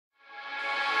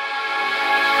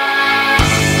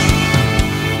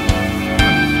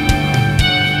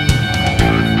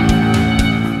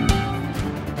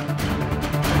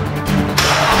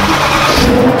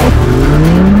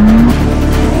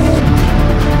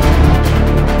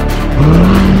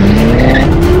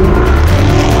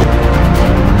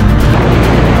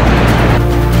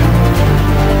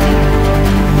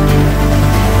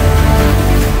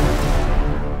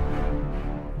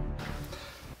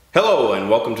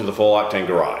to the Full Octane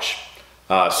Garage.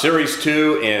 Series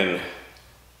 2 in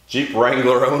Jeep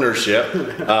Wrangler ownership.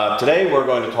 Today we're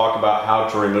going to talk about how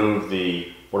to remove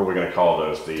the, what are we going to call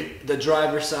those? The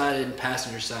driver's side and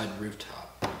passenger side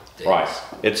rooftop things. Right.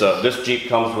 This Jeep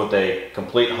comes with a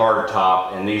complete hard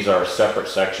top, and these are separate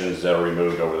sections that are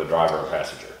removed over the driver and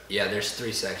passenger. Yeah, there's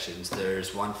 3 sections.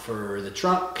 There's one for the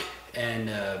trunk and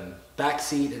back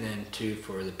seat, and then 2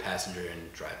 for the passenger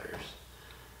and drivers.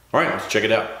 All right, let's check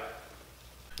it out.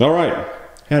 All right,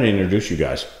 how to introduce you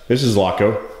guys. This is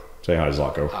Zlatko. Say hi,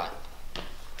 Zlatko. Hi.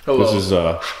 Hello. This is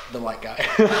The light guy.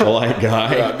 the light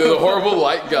guy. Yeah, the horrible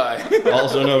light guy.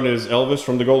 Also known as Elvis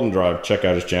from the Golden Drive. Check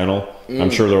out his channel.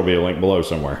 I'm sure there'll be a link below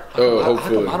somewhere. Oh,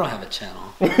 hopefully. I don't have a channel.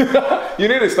 You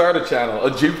need to start a channel,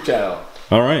 a Jeep channel.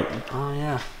 All right. Oh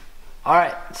yeah. All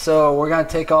right, so we're gonna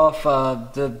take off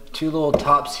the 2 little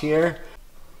tops here.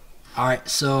 All right,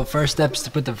 so first step is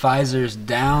to put the visors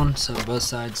down, so both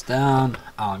sides down.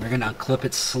 You're gonna unclip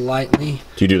it slightly.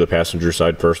 Do you do the passenger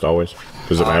side first always?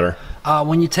 Does it matter?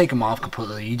 When you take them off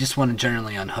completely, you just want to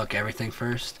generally unhook everything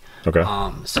first. Okay.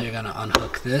 So you're gonna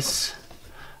unhook this,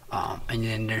 and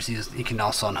then there's these. You can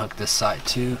also unhook this side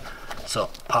too. So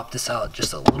pop this out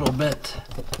just a little bit.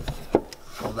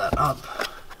 Pull that up.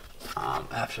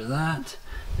 After that,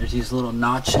 there's these little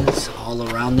notches all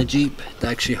around the Jeep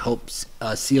that actually helps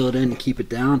seal it in and keep it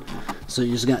down. So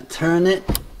you're just gonna turn it.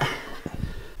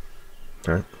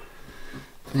 All right.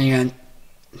 And you're gonna.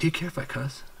 Do you care if I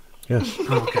cuss? Yes.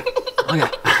 Oh, okay. Okay.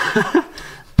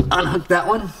 Unhook that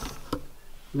one.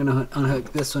 I'm gonna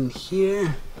unhook this one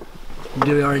here. Did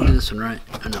we already do this one, right?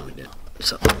 I know we did.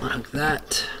 So unhook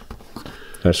that.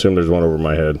 I assume there's one over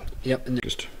my head. Yep. And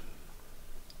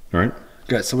all right.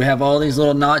 good. So we have all these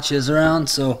little notches around.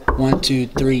 So 1, 2,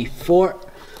 3, 4.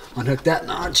 Unhook that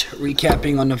notch.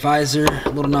 Recapping on the visor.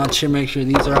 Little notch here. Make sure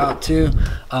these are out too.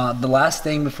 The last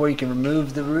thing before you can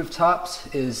remove the rooftops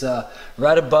is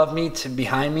right above me to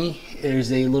behind me.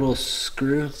 There's a little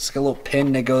screw. It's got a little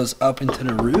pin that goes up into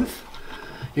the roof.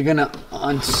 You're gonna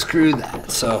unscrew that.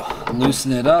 So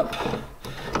loosen it up.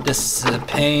 This is a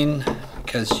pain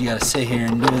because you gotta sit here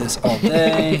and do this all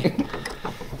day.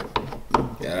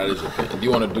 Yeah, that is a pain. Do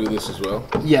you want to do this as well?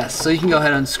 Yes, so you can go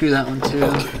ahead and unscrew that one too.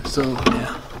 Okay. So,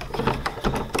 yeah.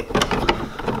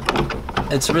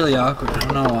 It's really awkward, I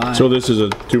don't know why. So this is a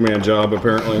 2-man job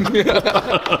apparently.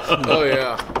 Oh,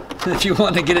 yeah. If you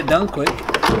want to get it done quick.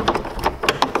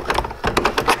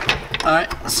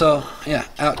 Alright, so yeah,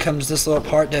 out comes this little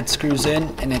part that screws in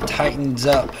and it tightens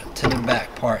up to the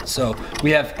back part. So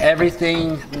we have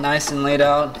everything nice and laid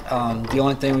out. The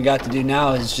only thing we got to do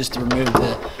now is just to remove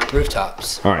the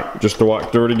rooftops. All right, just to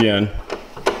walk through it again.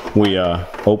 We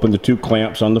opened the 2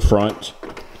 clamps on the front,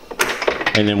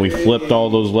 and then we flipped all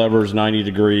those levers 90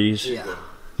 degrees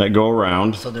that go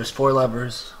around. So there's 4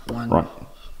 levers. One. Right.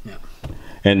 Yeah.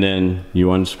 And then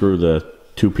you unscrew the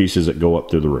 2 pieces that go up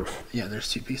through the roof. Yeah, there's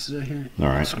 2 pieces right here. All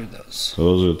right. Unscrew those. So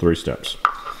those are the 3 steps.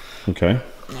 Okay.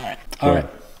 All right. Go All ahead.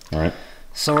 right. All right.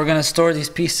 So we're gonna store these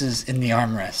pieces in the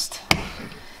armrest.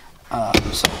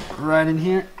 So right in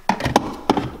here.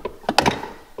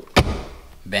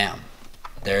 Bam.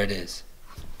 There it is.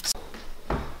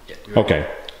 Yeah, Okay.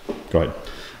 Go ahead.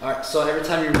 all right, so every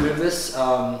time you remove this,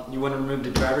 you want to remove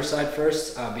the driver's side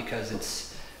first because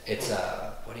it's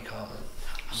what do you call it?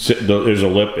 There's a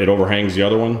lip. It overhangs the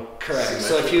other one. Correct.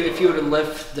 So if you were to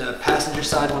lift the passenger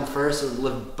side one first, it would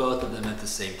lift both of them at the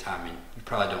same time. And you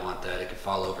probably don't want that. It could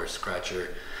fall over, scratch your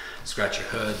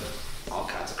hood, all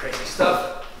kinds of crazy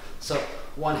stuff. So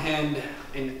one hand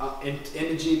in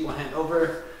the Jeep, one hand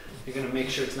over. You're gonna make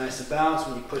sure it's nice and balanced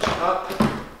when you push it up.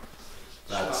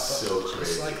 That's so crazy.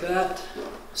 Just like that.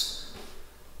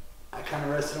 I kind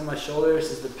of rested on my shoulder.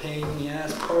 This is the pain in the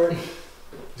ass part.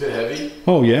 Is it heavy?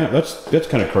 Oh yeah, that's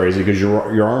kind of crazy because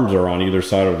your arms are on either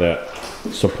side of that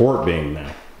support beam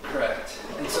now. Correct.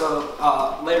 And so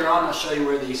later on, I'll show you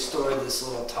where they store this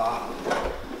little top.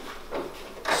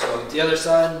 So the other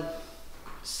side,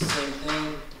 same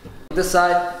thing. This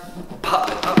side, pop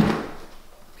it up.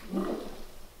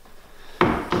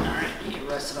 Alright, you can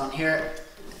rest it on here.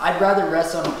 I'd rather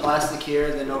rest on a plastic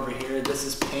here than over here. This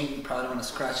is paint, you probably don't want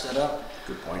to scratch that up.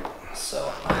 Good point.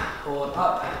 So pull it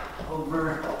up,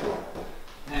 over,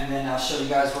 and then I'll show you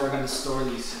guys where we're going to store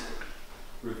these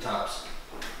rooftops.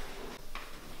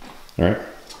 All right.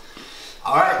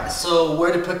 Alright, so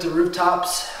where to put the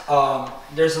rooftops.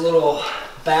 There's a little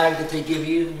bag that they give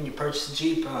you when you purchase a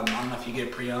Jeep. I don't know if you get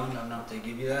it pre-owned, I don't know if they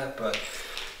give you that, but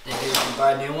they do if you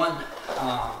buy a new one.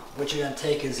 What you're going to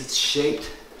take is it's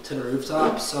shaped to the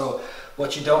rooftop. So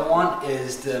what you don't want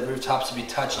is the rooftops to be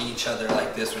touching each other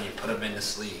like this when you put them in the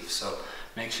sleeve. So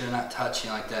Make sure they're not touching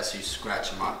like that, so you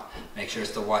scratch them up. Make sure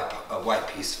it's the white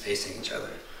piece facing each other.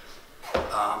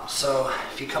 So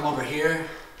if you come over here,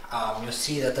 you'll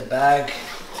see that the bag,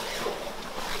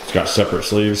 it's got separate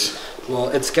sleeves. well,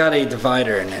 it's got a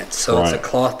divider in it, so it's a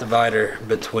cloth divider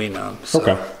between them. So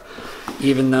Okay.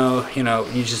 even though, you know,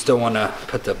 you just don't want to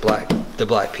put the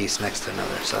black piece next to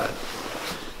another side.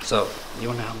 So you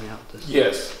want to help me out with this?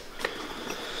 Yes.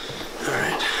 All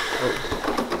right.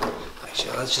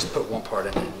 Actually, let's just put one part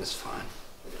in it and it's fine.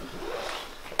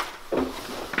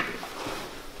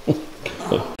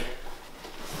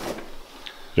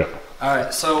 Yep. All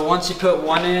right, so once you put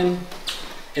one in,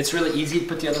 it's really easy to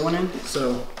put the other one in.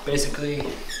 So basically,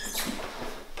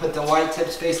 put the white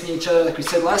tips facing each other like we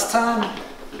said last time.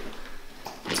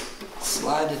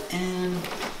 Slide it in.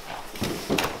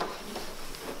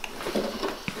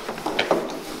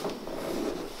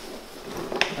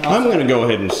 I'm going to go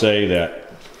ahead and say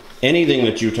that anything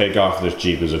that you take off this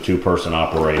Jeep is a two-person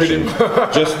operation.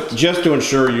 just to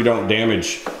ensure you don't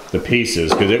damage the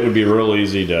pieces, because it would be real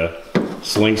easy to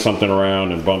sling something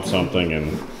around and bump something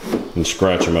and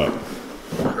scratch them up.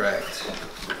 Correct.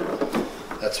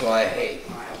 That's why I hate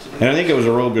when I have to do And I think it was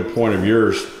a real good point of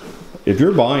yours. If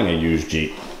you're buying a used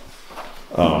Jeep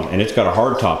and it's got a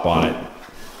hard top on it,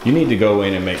 you need to go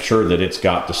in and make sure that it's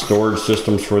got the storage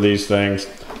systems for these things.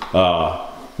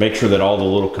 Make sure that all the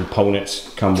little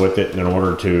components come with it in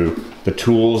order to, the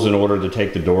tools in order to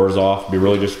take the doors off. It'd be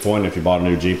really disappointing if you bought a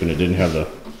new Jeep and it didn't have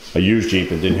a used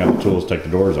Jeep and didn't have the tools to take the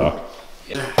doors off.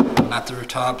 not the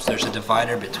tops. There's a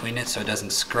divider between it so it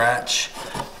doesn't scratch.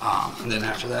 And then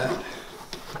after that,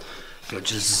 you'll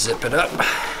just zip it up.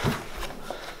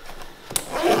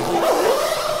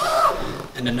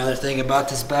 And another thing about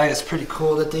this bag that's pretty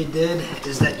cool that they did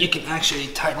is that you can actually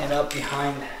tighten it up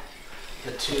behind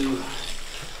the two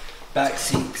back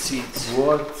seats.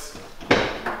 What?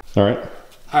 All right.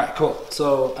 All right, cool.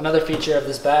 So another feature of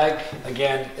this bag,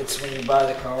 again, it's when you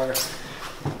buy the car,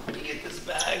 you get this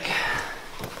bag,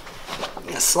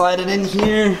 you slide it in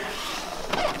here.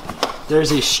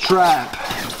 There's a strap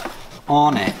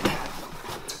on it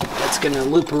that's gonna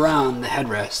loop around the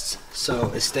headrests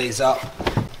so it stays up.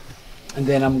 And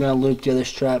then I'm gonna loop the other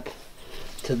strap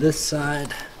to this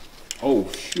side. Oh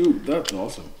shoot, that's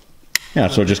awesome. Yeah,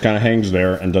 so it just kind of hangs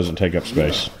there and doesn't take up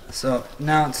space. So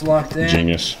now it's locked in.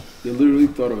 Genius. They literally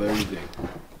thought of everything.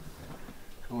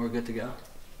 And we're good to go.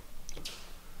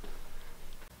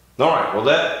 All right, well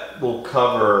that will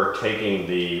cover taking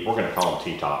the, we're gonna call them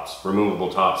T-tops,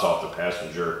 removable tops off the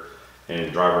passenger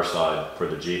and driver's side for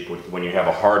the Jeep. When you have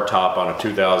a hard top on a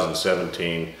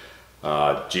 2017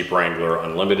 Jeep Wrangler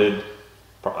Unlimited,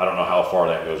 I don't know how far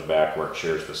that goes back where it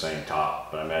shares the same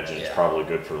top, but I imagine it's probably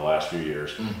good for the last few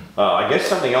years. I guess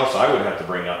something else I would have to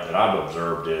bring up that I've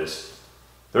observed is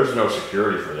there's no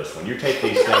security for this. When you take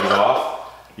these things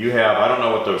off, you have, I don't know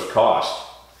what those cost,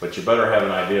 but you better have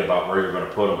an idea about where you're going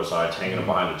to put them besides hanging them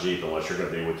behind the Jeep, unless you're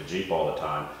going to be with the Jeep all the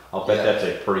time. I'll bet that's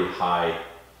a pretty high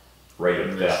rate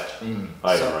of theft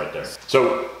item right there.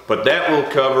 So, but that will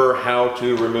cover how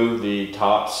to remove the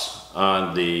tops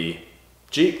on the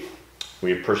Jeep.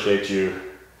 We appreciate you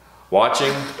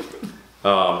watching.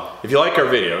 If you like our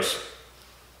videos,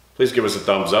 please give us a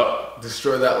thumbs up.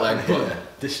 Destroy that like button.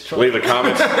 Leave the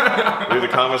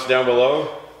comments down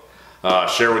below.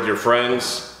 Share with your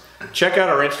friends. Check out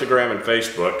our Instagram and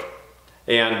Facebook.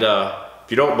 And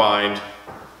if you don't mind,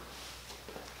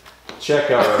 check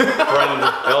our friend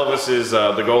Elvis's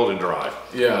The Golden Drive.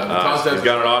 Yeah, the content. He's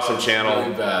got an awesome channel.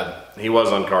 Really bad. He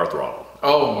was on Car Throttle.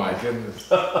 Oh my goodness.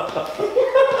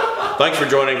 Thanks for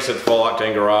joining us at the Full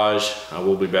Octane Garage.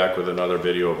 We'll be back with another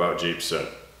video about Jeep soon.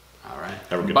 All right.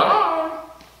 Have a good day. Bye.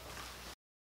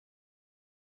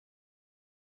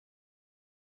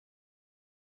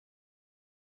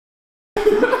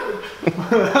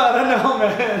 I don't know,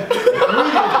 man.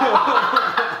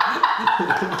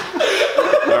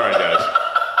 All right, guys.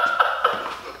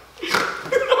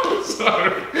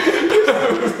 Sorry.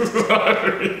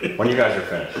 Sorry. When you guys are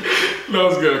finished. That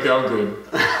was good. Okay, I'm good.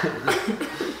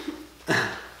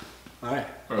 All right.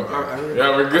 Okay.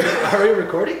 Yeah, we're good. Are we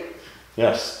recording?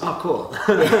 Yes. Oh, cool.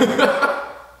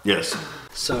 Yes.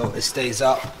 So it stays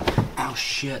up. Oh,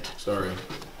 shit. Sorry.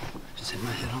 Just hit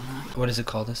my head on that. What is it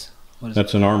called? What is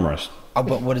That's an armrest. Oh,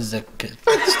 but what is the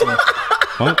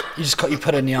What? you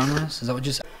put it in the armrest? Is that what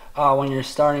you said? When you're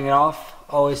starting it off,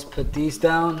 always put these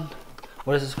down.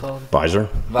 What is this called? Visor.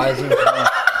 Visor.